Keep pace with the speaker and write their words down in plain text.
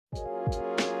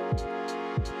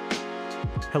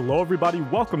Hello everybody,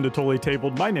 welcome to Totally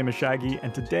Tabled. My name is Shaggy,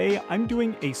 and today I'm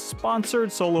doing a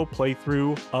sponsored solo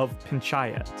playthrough of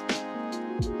Panchayat.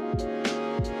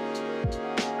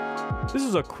 This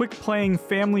is a quick-playing,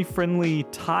 family-friendly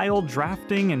tile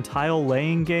drafting and tile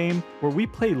laying game where we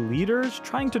play leaders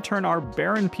trying to turn our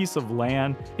barren piece of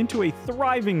land into a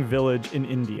thriving village in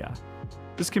India.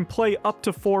 This can play up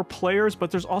to 4 players, but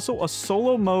there's also a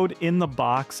solo mode in the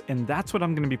box, and that's what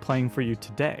I'm going to be playing for you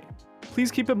today.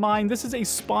 Please keep in mind, this is a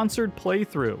sponsored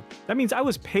playthrough. That means I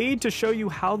was paid to show you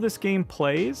how this game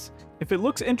plays. If it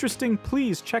looks interesting,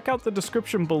 please check out the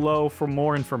description below for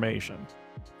more information.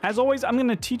 As always, I'm going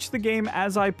to teach the game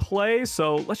as I play,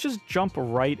 so let's just jump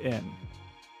right in.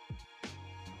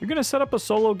 You're going to set up a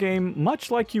solo game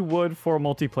much like you would for a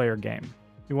multiplayer game.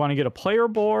 You want to get a player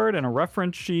board and a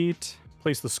reference sheet,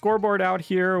 place the scoreboard out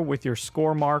here with your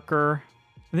score marker.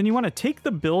 And then you want to take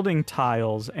the building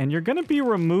tiles, and you're going to be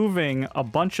removing a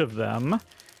bunch of them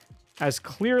as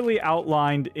clearly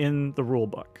outlined in the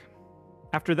rulebook.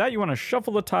 After that, you want to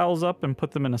shuffle the tiles up and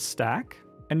put them in a stack,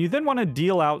 and you then want to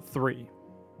deal out 3.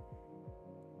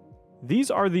 These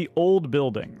are the old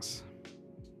buildings.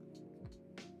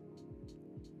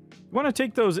 You want to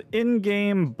take those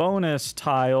in-game bonus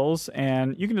tiles,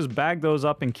 and you can just bag those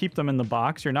up and keep them in the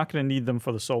box. You're not going to need them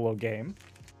for the solo game.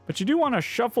 But you do want to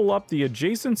shuffle up the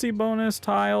adjacency bonus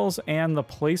tiles and the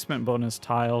placement bonus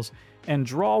tiles and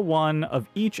draw one of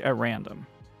each at random.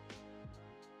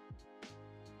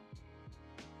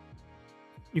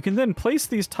 You can then place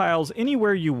these tiles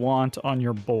anywhere you want on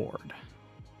your board.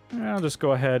 I'll just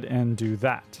go ahead and do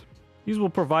that. These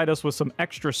will provide us with some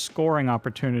extra scoring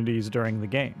opportunities during the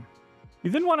game. You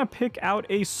then want to pick out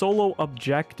a solo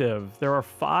objective. There are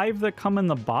 5 that come in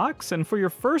the box, and for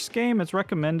your first game, it's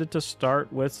recommended to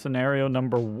start with scenario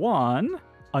number 1,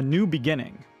 a new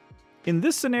beginning. In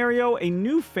this scenario, a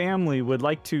new family would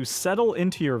like to settle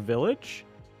into your village.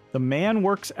 The man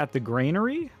works at the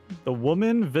granary, the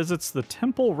woman visits the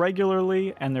temple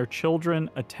regularly, and their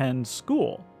children attend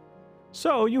school.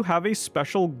 So you have a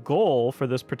special goal for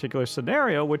this particular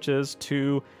scenario, which is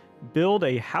to build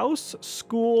a house,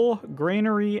 school,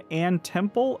 granary, and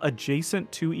temple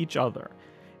adjacent to each other,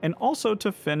 and also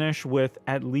to finish with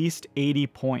at least 80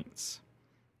 points.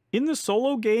 In the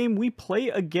solo game, we play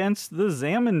against the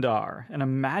Zamindar, an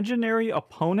imaginary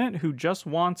opponent who just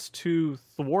wants to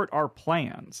thwart our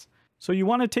plans. So you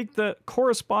want to take the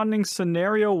corresponding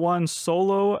scenario 1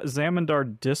 solo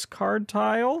Zamindar discard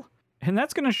tile, and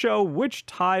that's going to show which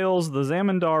tiles the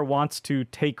Zamindar wants to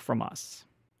take from us.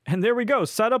 And there we go,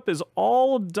 setup is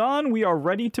all done, we are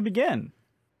ready to begin.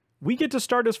 We get to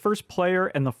start as first player,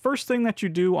 and the first thing that you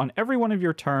do on every one of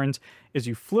your turns is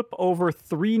you flip over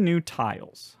 3 new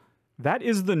tiles. That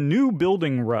is the new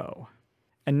building row.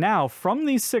 And now, from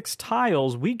these 6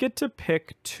 tiles, we get to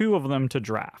pick 2 of them to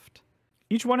draft.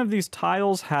 Each one of these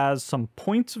tiles has some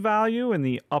points value in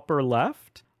the upper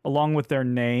left, along with their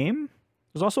name.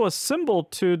 There's also a symbol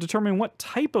to determine what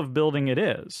type of building it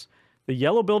is. The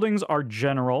yellow buildings are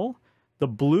general, the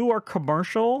blue are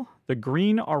commercial, the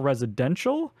green are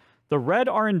residential, the red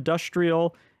are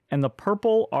industrial, and the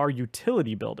purple are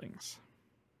utility buildings.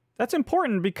 That's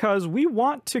important because we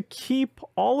want to keep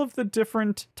all of the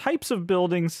different types of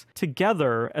buildings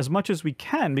together as much as we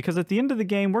can, because at the end of the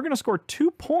game, we're going to score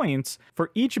 2 points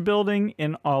for each building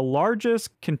in our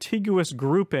largest contiguous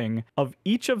grouping of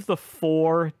each of the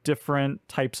 4 different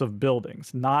types of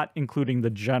buildings, not including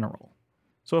the general.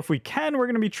 So if we can, we're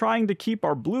going to be trying to keep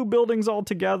our blue buildings all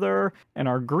together, and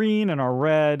our green and our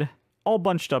red all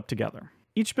bunched up together.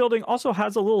 Each building also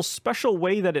has a little special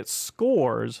way that it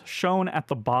scores shown at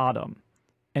the bottom.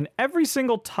 And every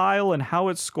single tile and how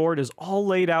it's scored is all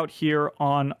laid out here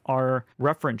on our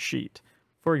reference sheet.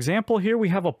 For example, here we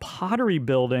have a pottery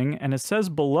building, and it says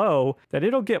below that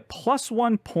it'll get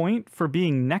 +1 point for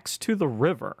being next to the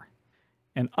river.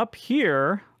 And up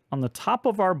here on the top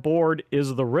of our board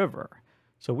is the river.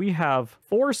 So we have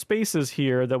 4 spaces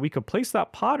here that we could place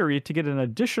that pottery to get an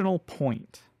additional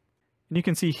point. And you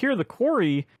can see here the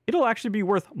quarry, it'll actually be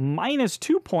worth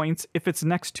 -2 points if it's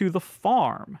next to the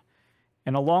farm.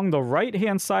 And along the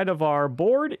right-hand side of our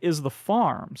board is the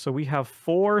farm. So we have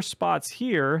 4 spots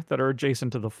here that are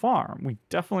adjacent to the farm. We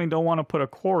definitely don't want to put a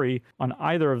quarry on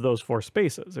either of those 4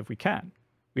 spaces if we can.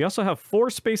 We also have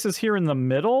 4 spaces here in the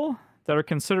middle that are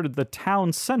considered the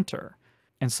town center.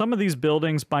 And some of these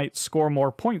buildings might score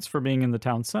more points for being in the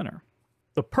town center.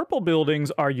 The purple buildings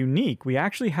are unique. We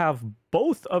actually have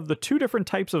both of the 2 different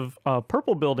types of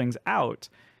purple buildings out.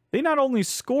 They not only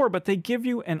score, but they give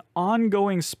you an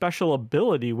ongoing special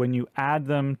ability when you add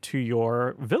them to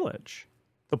your village.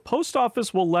 The post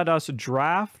office will let us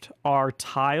draft our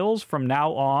tiles from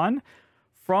now on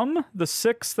from the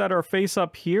 6 that are face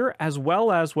up here, as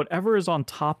well as whatever is on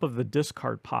top of the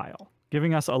discard pile,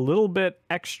 giving us a little bit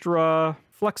extra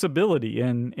flexibility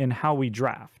in how we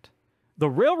draft. The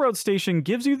railroad station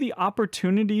gives you the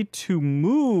opportunity to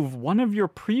move one of your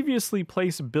previously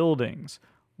placed buildings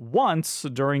once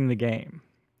during the game.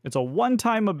 It's a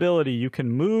one-time ability. You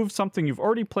can move something you've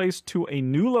already placed to a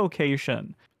new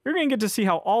location. You're going to get to see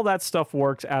how all that stuff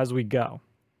works as we go.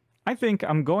 I think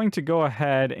I'm going to go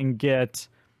ahead and get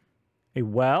a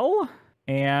well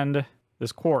and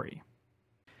this quarry.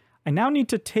 I now need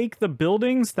to take the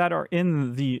buildings that are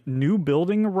in the new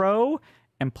building row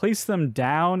and place them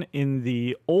down in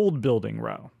the old building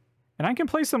row. And I can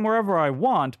place them wherever I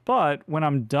want, but when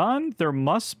I'm done, there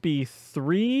must be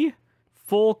 3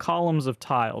 full columns of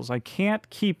tiles. I can't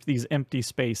keep these empty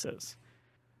spaces.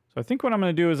 So I think what I'm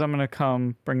going to do is I'm going to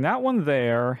come bring that one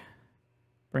there,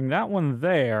 bring that one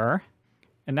there,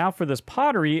 and now for this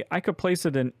pottery, I could place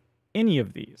it in any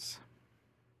of these.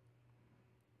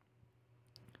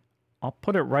 I'll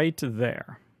put it right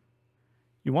there.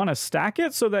 You want to stack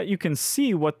it so that you can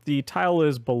see what the tile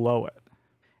is below it.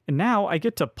 And now I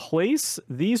get to place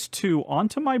these 2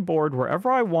 onto my board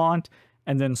wherever I want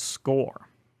and then score.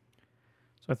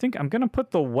 So I think I'm going to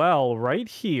put the well right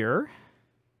here,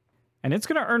 and it's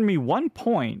going to earn me 1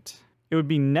 point. It would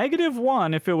be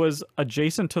 -1 if it was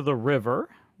adjacent to the river,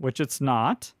 which it's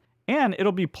not, and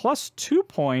it'll be +2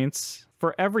 points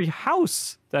for every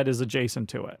house that is adjacent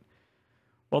to it.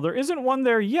 Well, there isn't one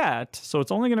there yet, so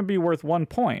it's only going to be worth 1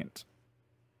 point.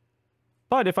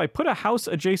 But if I put a house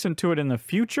adjacent to it in the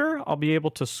future, I'll be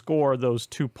able to score those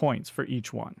 2 points for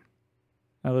each one.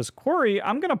 Now this quarry,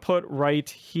 I'm going to put right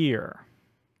here.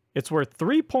 It's worth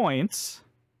 3 points.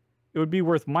 It would be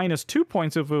worth -2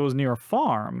 points if it was near a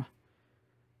farm.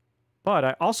 But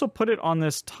I also put it on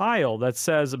this tile that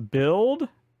says build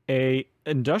a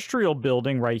industrial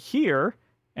building right here,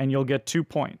 and you'll get 2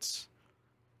 points.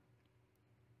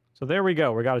 So there we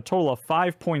go. We got a total of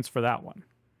 5 points for that one.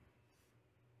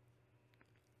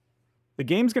 The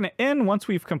game's going to end once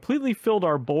we've completely filled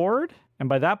our board, and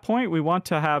by that point, we want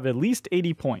to have at least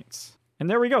 80 points. And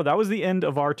there we go. That was the end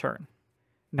of our turn.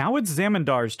 Now it's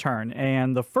Zamandar's turn,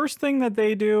 and the first thing that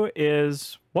they do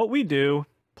is what we do,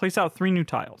 place out 3 new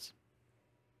tiles.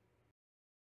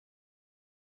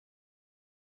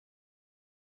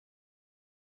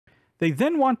 They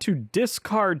then want to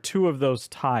discard 2 of those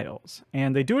tiles,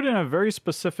 and they do it in a very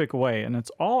specific way, and it's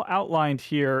all outlined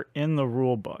here in the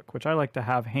rule book, which I like to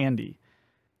have handy.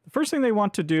 The first thing they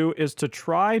want to do is to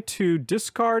try to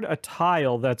discard a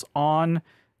tile that's on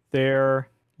their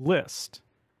list.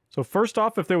 So first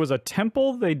off, if there was a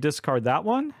temple, they discard that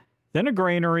one, then a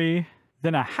granary,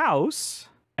 then a house,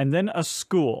 and then a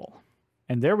school.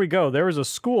 And there we go. There is a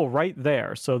school right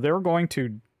there. So they're going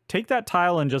to take that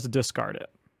tile and just discard it.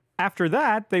 After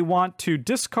that, they want to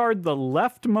discard the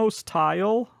leftmost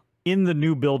tile in the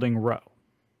new building row.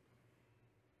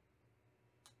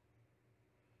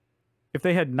 If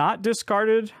they had not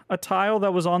discarded a tile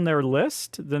that was on their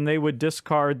list, then they would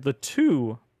discard the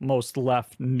 2 most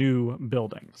left new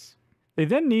buildings. They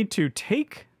then need to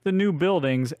take the new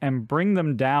buildings and bring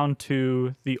them down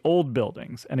to the old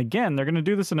buildings. And again, they're going to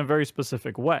do this in a very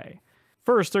specific way.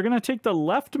 First, they're going to take the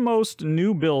leftmost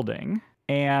new building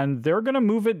and they're going to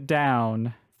move it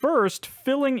down, first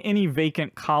filling any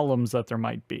vacant columns that there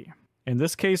might be. In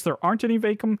this case, there aren't any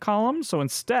vacant columns, so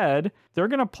instead, they're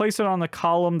going to place it on the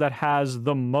column that has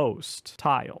the most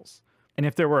tiles. And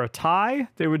if there were a tie,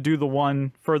 they would do the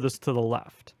one furthest to the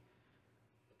left.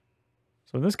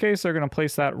 So in this case, they're going to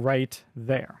place that right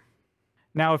there.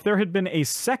 Now, if there had been a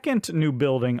second new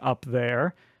building up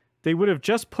there, they would have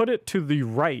just put it to the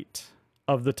right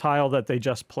of the tile that they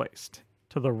just placed,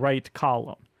 to the right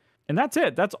column. And that's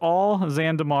it. That's all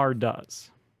Zandamar does.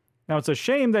 Now, it's a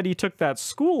shame that he took that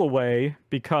school away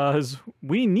because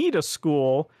we need a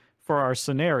school for our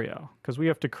scenario, because we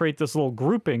have to create this little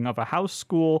grouping of a house,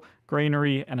 school,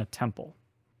 granary, and a temple.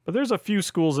 But there's a few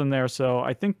schools in there, so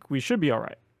I think we should be all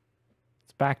right.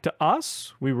 It's back to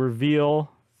us. We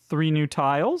reveal 3 new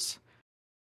tiles.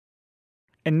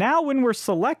 And now when we're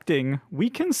selecting, we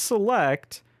can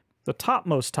select the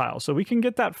topmost tile. So we can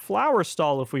get that flower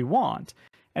stall if we want.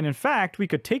 And in fact, we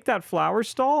could take that flower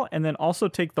stall and then also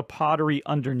take the pottery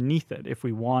underneath it if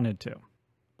we wanted to.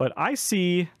 But I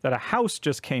see that a house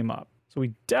just came up. So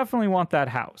we definitely want that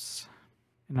house.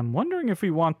 And I'm wondering if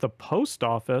we want the post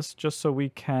office just so we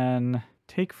can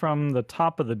take from the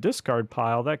top of the discard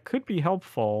pile. That could be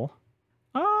helpful.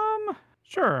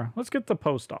 Sure, let's get the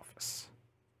post office.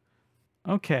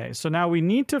 Okay, so now we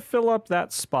need to fill up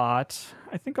that spot.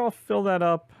 I think I'll fill that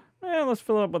up. Let's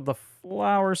fill it up with the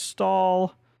flower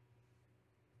stall.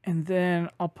 And then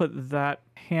I'll put that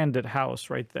handed house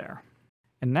right there.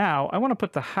 And now I want to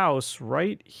put the house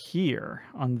right here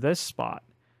on this spot.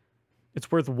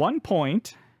 It's worth 1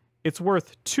 point. It's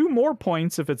worth 2 more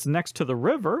points if it's next to the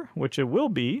river, which it will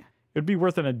be. It'd be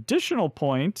worth an additional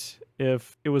point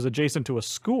if it was adjacent to a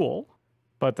school.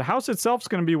 But the house itself is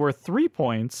going to be worth 3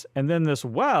 points. And then this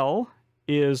well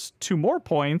is 2 more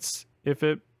points if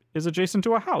it is adjacent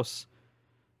to a house.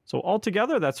 So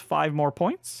altogether, that's 5 more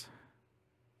points.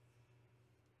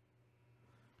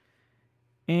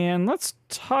 And let's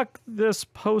tuck this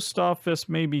post office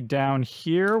maybe down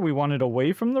here. We want it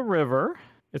away from the river.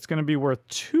 It's going to be worth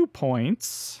 2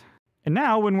 points. And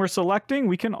now when we're selecting,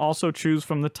 we can also choose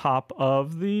from the top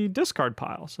of the discard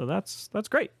pile. So that's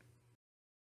great.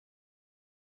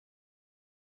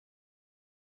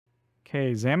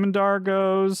 Okay, Zamindar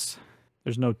goes.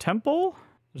 There's no temple.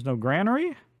 There's no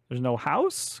granary. There's no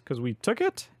house because we took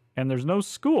it. And there's no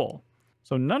school.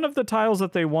 So none of the tiles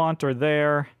that they want are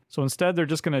there. So instead, they're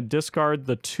just going to discard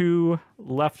the 2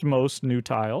 leftmost new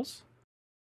tiles.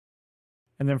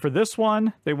 And then for this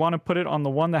one, they want to put it on the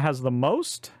one that has the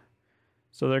most.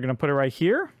 So they're going to put it right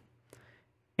here.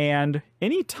 And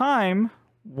anytime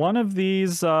one of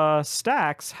these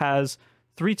stacks has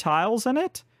 3 tiles in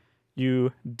it,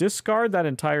 you discard that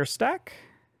entire stack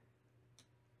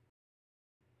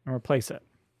and replace it.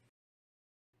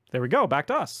 There we go, back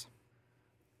to us.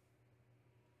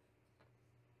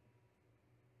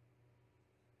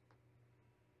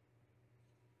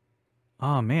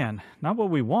 Oh man, not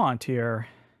what we want here.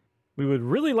 We would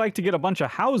really like to get a bunch of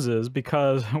houses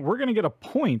because we're going to get a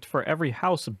point for every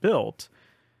house built.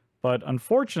 But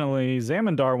unfortunately,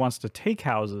 Zamindar wants to take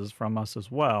houses from us as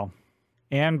well.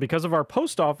 And because of our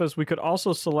post office, we could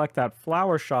also select that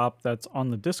flower shop that's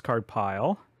on the discard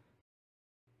pile.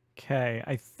 Okay,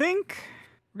 I think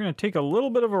we're going to take a little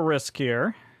bit of a risk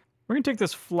here. We're going to take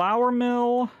this flour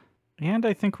mill, and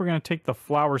I think we're going to take the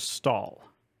flower stall.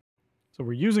 So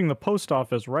we're using the post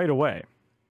office right away.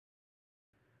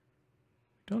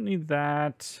 Don't need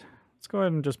that. Let's go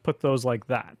ahead and just put those like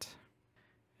that.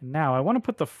 And now I want to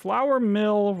put the flour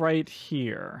mill right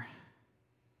here.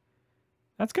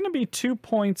 That's going to be 2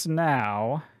 points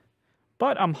now,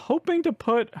 but I'm hoping to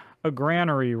put a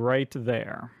granary right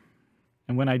there.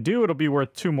 And when I do, it'll be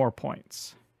worth 2 more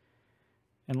points.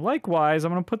 And likewise,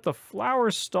 I'm going to put the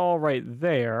flower stall right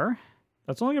there.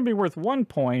 That's only going to be worth 1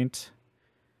 point.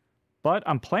 But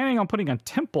I'm planning on putting a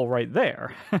temple right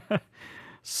there.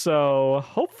 So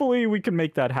hopefully we can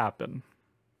make that happen.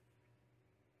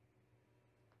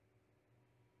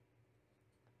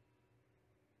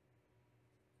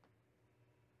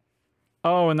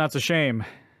 Oh, and that's a shame.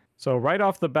 So right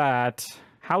off the bat,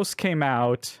 house came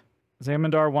out.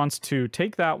 Zamindar wants to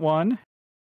take that one.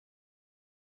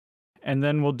 And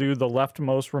then we'll do the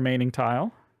leftmost remaining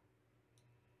tile.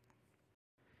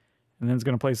 And then it's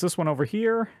going to place this one over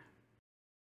here.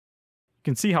 You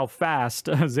can see how fast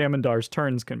Zamindar's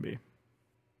turns can be.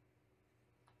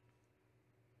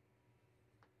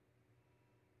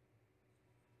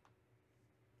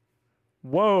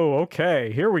 Whoa,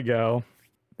 okay, here we go.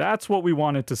 That's what we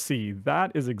wanted to see.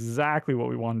 That is exactly what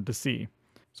we wanted to see.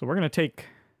 So we're going to take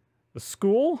the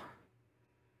school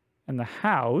and the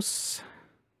house.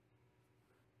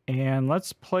 And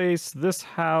let's place this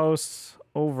house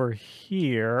over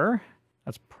here.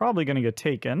 That's probably going to get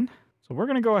taken. So we're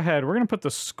going to go ahead. We're going to put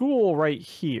the school right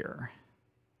here.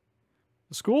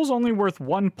 The school's only worth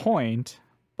 1 point,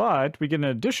 but we get an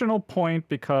additional point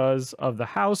because of the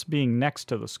house being next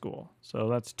to the school. So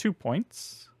that's 2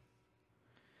 points.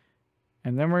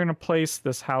 And then we're going to place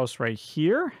this house right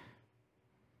here.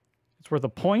 It's worth a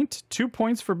point, 2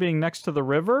 points for being next to the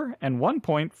river, and 1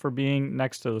 point for being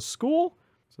next to the school.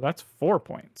 So that's 4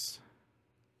 points.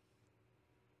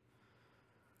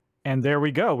 And there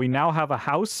we go. We now have a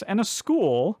house and a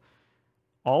school.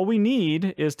 All we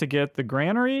need is to get the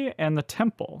granary and the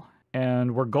temple,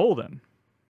 and we're golden.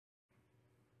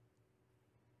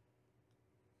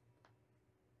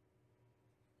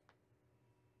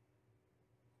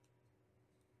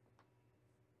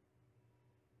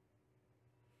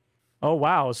 Oh,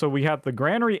 wow. So we have the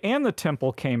granary and the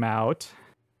temple came out.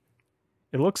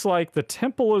 It looks like the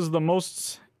temple is the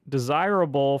most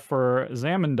desirable for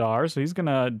Zamindar, so he's going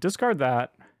to discard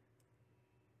that.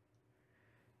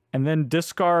 And then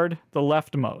discard the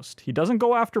leftmost. He doesn't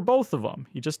go after both of them.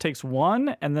 He just takes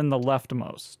one and then the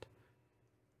leftmost.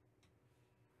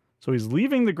 So he's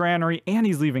leaving the granary and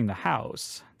he's leaving the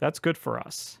house. That's good for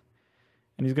us.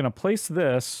 And he's going to place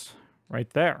this right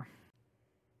there.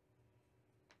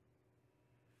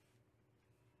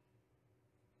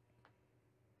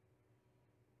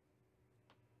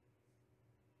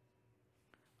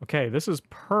 Okay, this is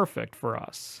perfect for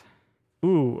us.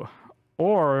 Ooh,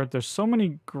 or there's so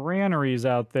many granaries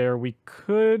out there, we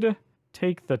could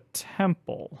take the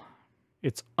temple.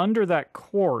 It's under that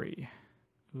quarry.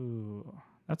 Ooh,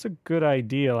 that's a good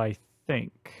idea, I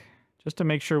think. Just to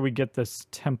make sure we get this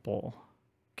temple.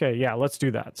 Okay, yeah, let's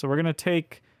do that. So we're going to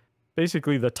take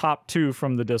basically the top two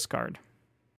from the discard.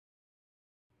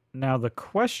 Now the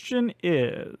question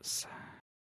is,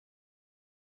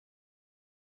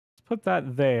 let's put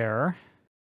that there.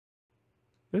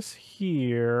 This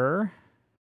here.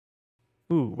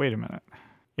 Ooh, wait a minute.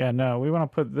 Yeah, no, we want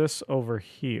to put this over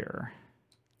here.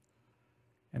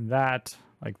 And that,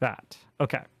 like that.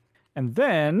 Okay. And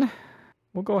then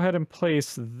we'll go ahead and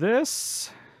place this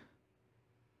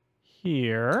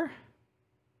here.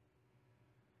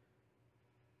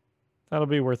 That'll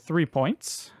be worth 3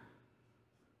 points.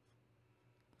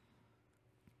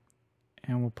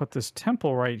 And we'll put this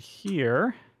temple right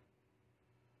here.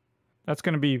 That's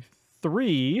going to be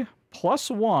 3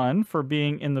 plus 1 for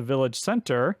being in the village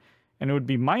center. And it would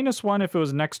be -1 if it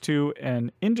was next to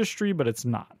an industry, but it's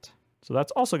not. So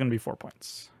that's also going to be 4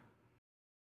 points.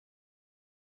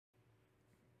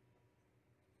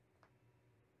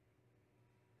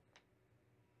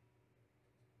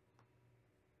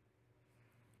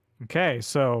 Okay,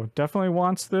 so definitely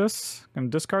wants this. Going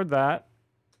to discard that.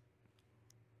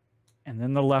 And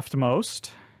then the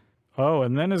leftmost. Oh,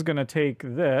 and then is going to take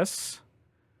this,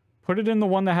 put it in the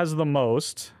one that has the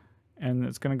most, and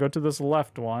it's going to go to this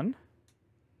left one.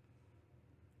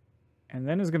 And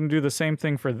then is going to do the same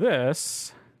thing for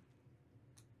this.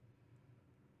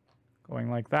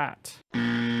 Going like that.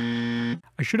 I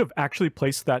should have actually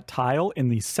placed that tile in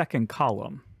the second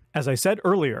column. As I said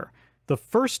earlier, the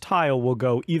first tile will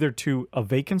go either to a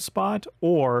vacant spot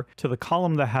or to the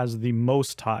column that has the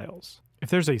most tiles. If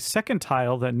there's a second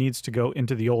tile that needs to go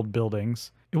into the old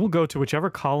buildings, it will go to whichever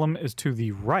column is to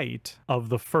the right of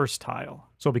the first tile.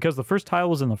 So because the first tile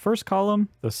was in the first column,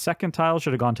 the second tile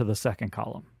should have gone to the second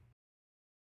column.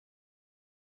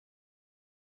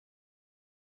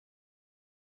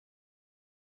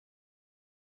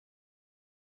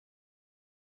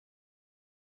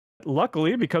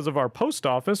 Luckily, because of our post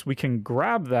office, we can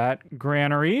grab that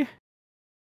granary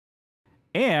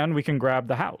and we can grab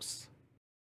the house.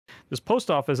 This post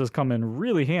office has come in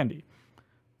really handy.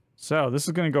 So this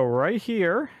is going to go right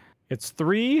here. It's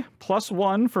 3 plus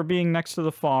 1 for being next to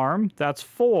the farm. That's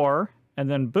 4. And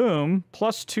then boom,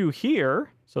 plus 2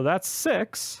 here. So that's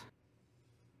 6.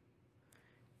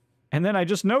 And then I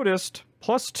just noticed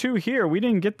plus 2 here. We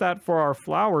didn't get that for our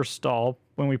flower stall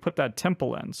when we put that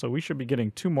temple in. So we should be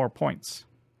getting 2 more points.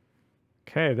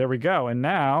 Okay, there we go. And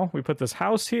now we put this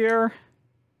house here.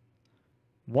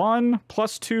 1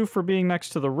 plus 2 for being next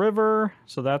to the river.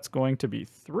 So that's going to be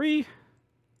 3.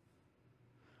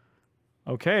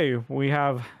 Okay, we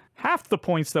have half the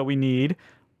points that we need.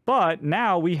 But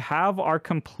now we have our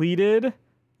completed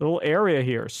little area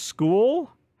here.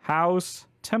 School, house,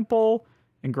 temple,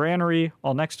 and granary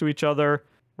all next to each other.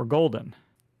 We're golden.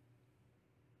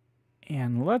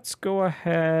 And let's go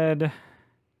ahead,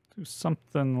 do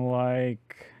something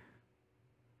like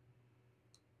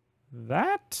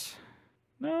that.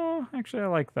 No, actually I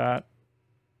like that.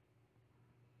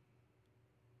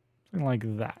 Something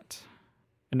like that.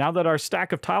 And now that our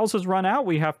stack of tiles has run out,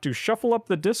 we have to shuffle up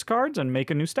the discards and make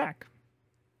a new stack.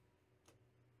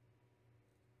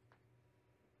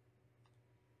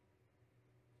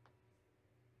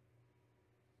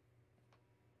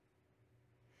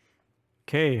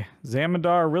 Okay,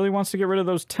 Zamindar really wants to get rid of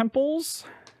those temples.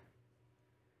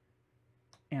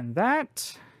 And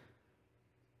that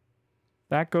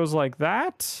goes like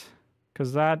that,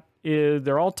 because that is,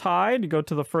 they're all tied. You go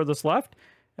to the furthest left,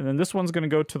 and then this one's going to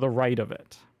go to the right of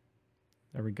it.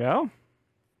 There we go.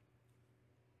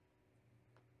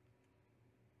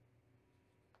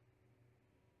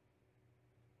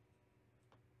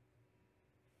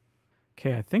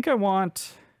 Okay, I think I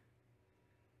want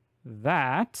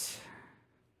that.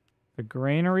 The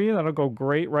granary, that'll go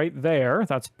great right there.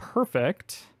 That's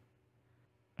perfect.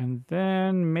 And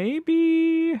then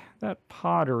maybe that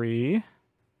pottery.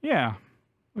 Yeah,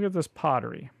 look at this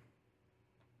pottery.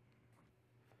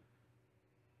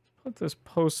 Put this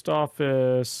post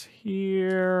office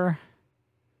here.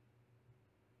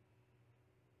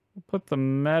 We'll put the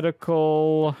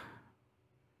medical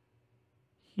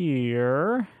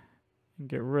here and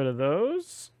get rid of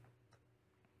those.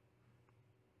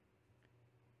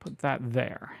 Put that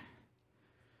there.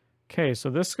 Okay,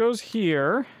 so this goes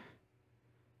here.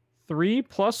 3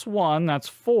 plus 1, that's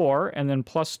 4, and then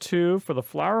plus 2 for the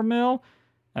flour mill,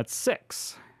 that's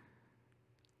 6.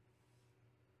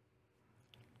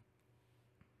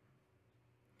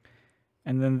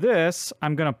 And then this,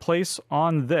 I'm going to place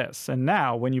on this. And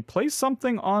now, when you place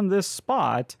something on this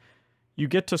spot, you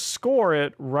get to score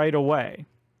it right away.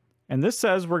 And this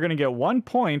says we're going to get 1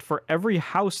 point for every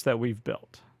house that we've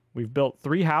built. We've built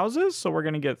 3 houses, so we're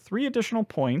going to get 3 additional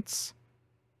points.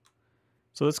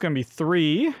 So that's going to be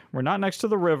 3. We're not next to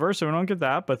the river, so we don't get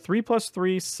that. But 3 plus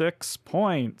 3, 6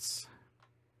 points.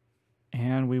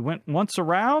 And we went once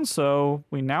around, so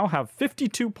we now have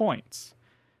 52 points.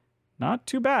 Not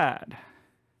too bad.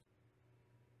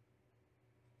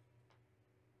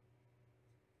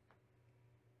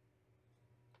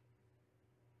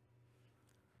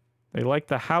 They like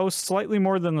the house slightly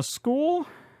more than the school.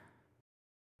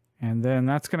 And then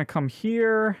that's going to come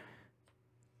here.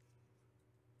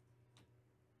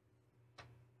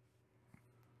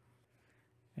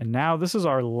 And now this is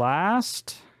our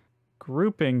last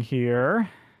grouping here.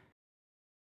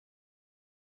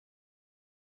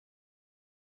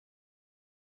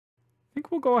 I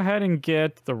think we'll go ahead and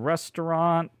get the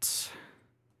restaurant.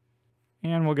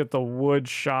 And we'll get the wood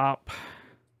shop.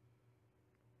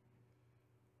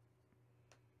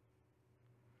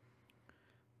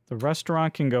 The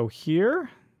restaurant can go here.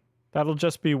 That'll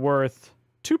just be worth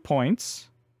 2 points.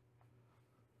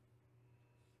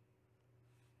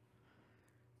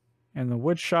 And the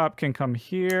wood shop can come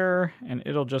here, and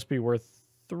it'll just be worth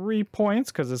 3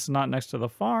 points because it's not next to the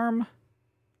farm.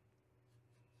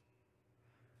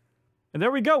 And there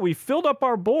we go. We filled up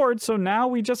our board, so now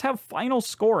we just have final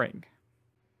scoring.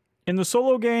 In the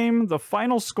solo game, the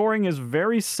final scoring is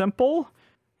very simple.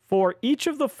 For each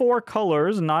of the 4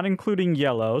 colors, not including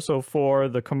yellow, so for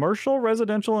the commercial,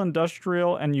 residential,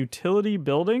 industrial, and utility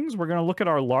buildings, we're going to look at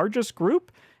our largest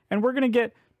group, and we're going to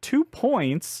get 2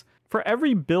 points for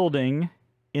every building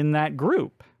in that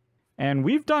group. And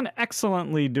we've done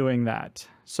excellently doing that.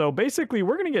 So basically,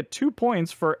 we're going to get 2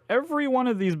 points for every one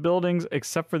of these buildings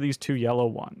except for these 2 yellow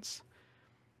ones.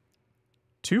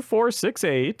 2, 4, 6,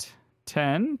 8,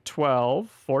 10, 12,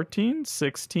 14,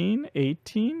 16,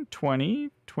 18, 20,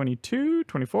 22,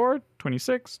 24,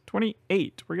 26,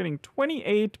 28. We're getting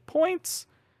 28 points.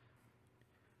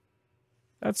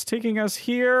 That's taking us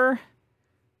here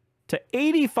to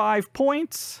 85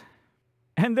 points.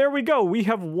 And there we go. We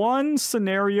have won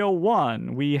scenario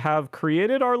 1. We have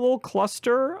created our little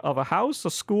cluster of a house,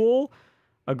 a school,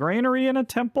 a granary, and a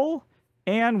temple.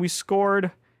 And we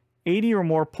scored 80 or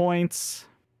more points.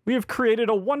 We have created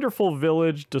a wonderful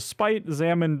village despite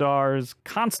Zamandar's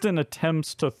constant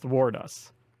attempts to thwart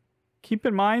us. Keep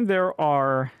in mind there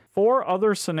are 4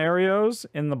 other scenarios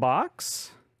in the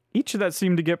box, each that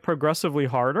seem to get progressively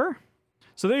harder.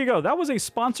 So there you go. That was a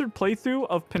sponsored playthrough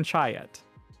of Panchayat.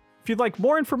 If you'd like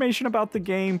more information about the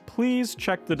game, please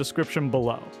check the description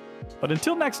below. But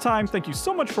until next time, thank you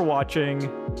so much for watching,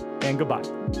 and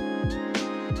goodbye.